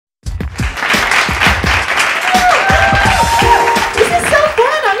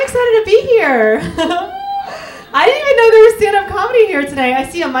here. I didn't even know there was stand-up comedy here tonight. I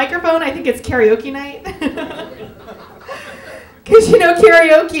see a microphone. I think it's karaoke night. Because you know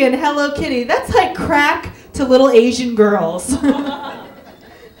karaoke and Hello Kitty, that's like crack to little Asian girls.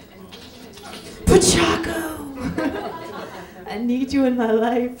 Pachaco. I need you in my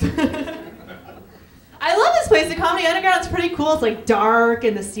life. I love this place. The Comedy Underground's pretty cool. It's like dark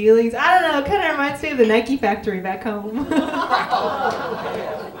and the ceilings. I don't know. It kind of reminds me of the Nike factory back home.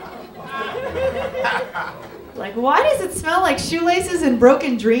 Like, why does it smell like shoelaces and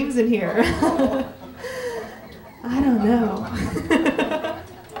broken dreams in here? I don't know.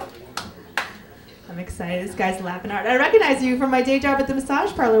 I'm excited. This guy's laughing hard. I recognize you from my day job at the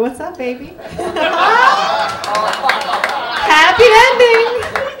massage parlor. What's up, baby? Happy ending.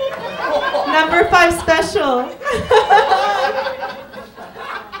 Number 5 special.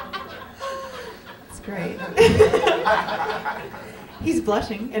 It's great. He's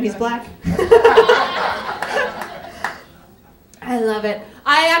blushing, and he's black. I love it.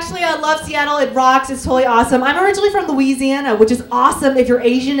 I actually love Seattle. It rocks. It's totally awesome. I'm originally from Louisiana, which is awesome if you're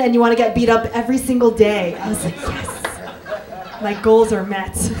Asian and you want to get beat up every single day. I was like, yes. My goals are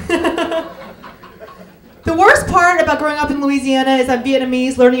met. The worst part about growing up in Louisiana is I'm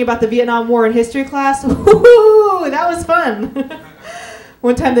Vietnamese, learning about the Vietnam War in history class. Woo-hoo, that was fun.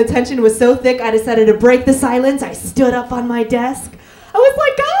 One time the tension was so thick I decided to break the silence. I stood up on my desk. I was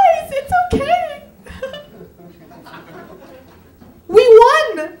like, guys, it's okay. We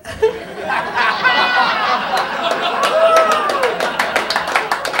won!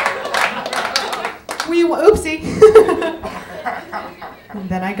 Oopsie. And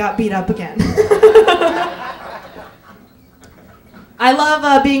then I got beat up again. I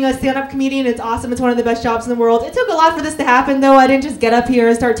love being a stand-up comedian. It's awesome. It's one of the best jobs in the world. It took a lot for this to happen, though. I didn't just get up here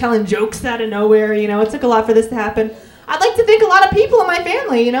and start telling jokes out of nowhere. You know, it took a lot for this to happen. I'd like to thank a lot of people in my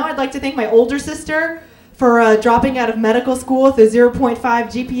family. You know, I'd like to thank my older sister for dropping out of medical school with a 0.5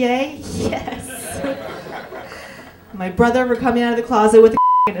 GPA. Yes. My brother for coming out of the closet with a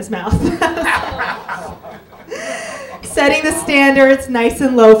in his mouth. Setting the standards nice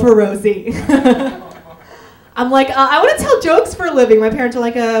and low for Rosie. I'm like, I want to tell jokes for a living. My parents are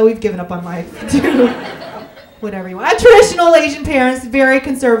like, we've given up on life. Do whatever you want. I have traditional Asian parents, very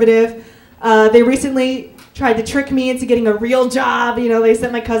conservative. They recently tried to trick me into getting a real job. You know, they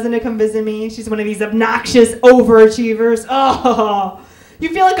sent my cousin to come visit me. She's one of these obnoxious overachievers. Oh, you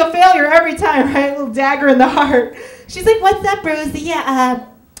feel like a failure every time, right? A little dagger in the heart. She's like, what's up, Rosie? Yeah,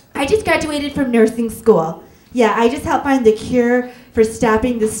 I just graduated from nursing school. Yeah, I just helped find the cure for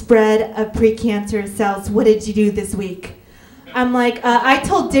stopping the spread of precancerous cells. What did you do this week? I'm like, I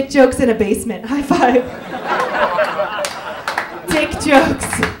told dick jokes in a basement. High five. Dick jokes.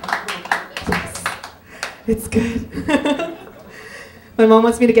 Yes, it's good. My mom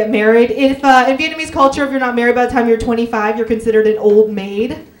wants me to get married. If in Vietnamese culture, if you're not married by the time you're 25, you're considered an old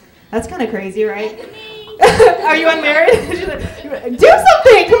maid. That's kind of crazy, right? Are you unmarried? She's like, do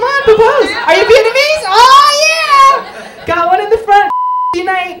something! Come on, propose! Are you Vietnamese? Oh yeah! Got one in the front.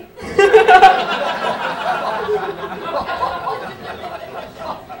 Unite.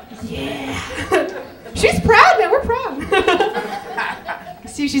 Yeah. She's proud, man. We're proud.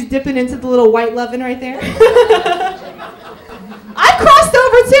 See, she's dipping into the little white lovin' right there. I've crossed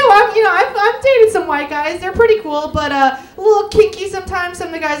over too. I've dated some white guys. They're pretty cool, but a little kinky sometimes. Some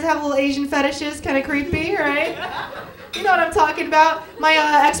of the guys have little Asian fetishes, kind of creepy, right? You know what I'm talking about. My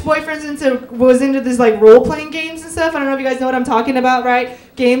ex-boyfriend was into this like role-playing games and stuff. I don't know if you guys know what I'm talking about, right?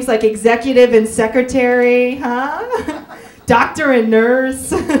 Games like executive and secretary, huh? Doctor and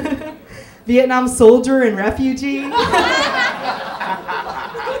nurse, Vietnam soldier and refugee.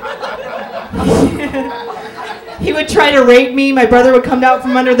 He would try to rape me. My brother would come out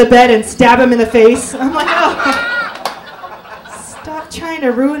from under the bed and stab him in the face. I'm like, oh, stop trying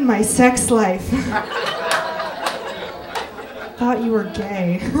to ruin my sex life. Thought you were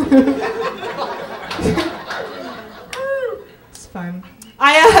gay. It's fun.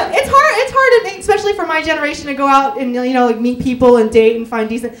 It's hard, especially for my generation, to go out and like meet people and date and find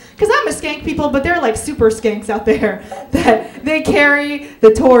decent. Because I'm a skank people, but they're like super skanks out there that they carry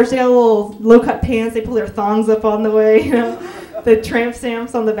the torch. They have little low-cut pants. They pull their thongs up on the way. You know, the tramp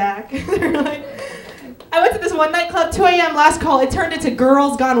stamps on the back. They're like, I went to this one nightclub, 2 a.m. last call. It turned into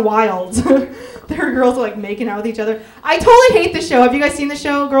Girls Gone Wild. There were girls like making out with each other. I totally hate the show. Have you guys seen the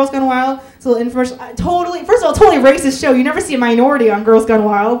show, Girls Gone Wild? It's a little infomercial. First of all, totally racist show. You never see a minority on Girls Gone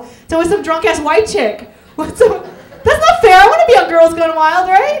Wild. It's always some drunk-ass white chick. That's not fair. I want to be on Girls Gone Wild,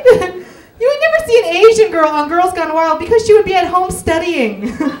 right? You would never see an Asian girl on Girls Gone Wild because she would be at home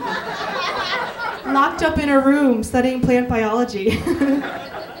studying. Locked up in her room studying plant biology.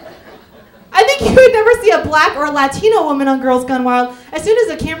 a black or a Latino woman on Girls Gone Wild, as soon as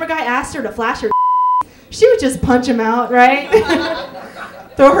the camera guy asked her to flash her, she would just punch him out, right?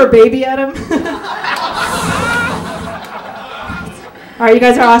 Throw her baby at him. All right, you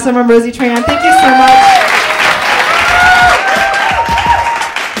guys are awesome. I'm Rosie Tran. Thank you so much.